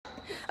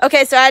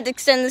Okay, so I had to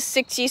extend the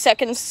 60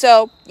 seconds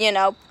so,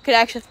 could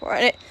actually for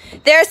it.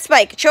 There's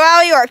Spike,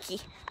 Chihuahua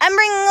Yorkie. I'm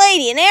bringing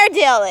Lady and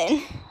Airedale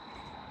in.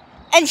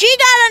 And she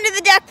got under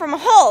the deck from a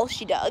hole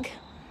she dug.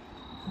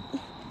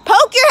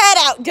 Poke your head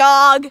out,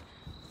 dog.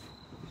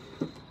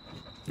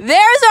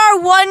 There's our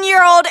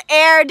 1-year-old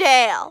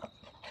Airedale.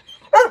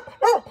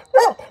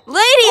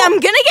 Lady, I'm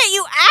gonna get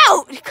you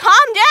out.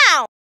 Calm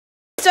down.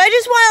 So I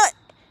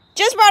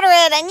just brought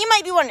her in, and you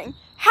might be wondering,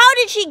 how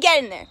did she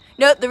get in there?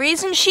 No, the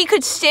reason she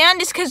could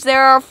stand is because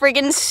there are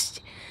friggin'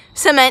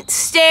 cement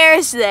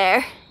stairs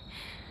there.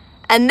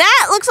 And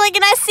that looks like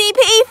an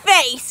SCP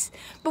face.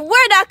 But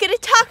we're not gonna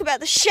talk about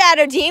the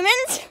shadow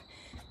demons.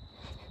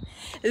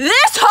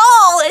 This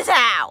hole is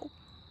how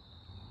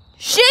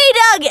she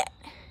dug it.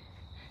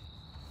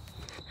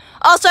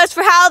 Also, as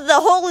for how the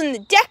hole in the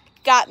deck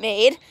got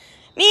made,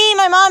 me,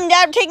 my mom, and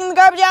dad were taking the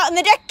garbage out, and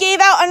the deck gave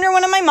out under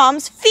one of my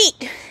mom's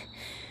feet.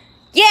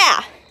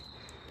 Yeah.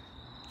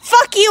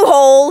 Fuck you,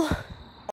 hole.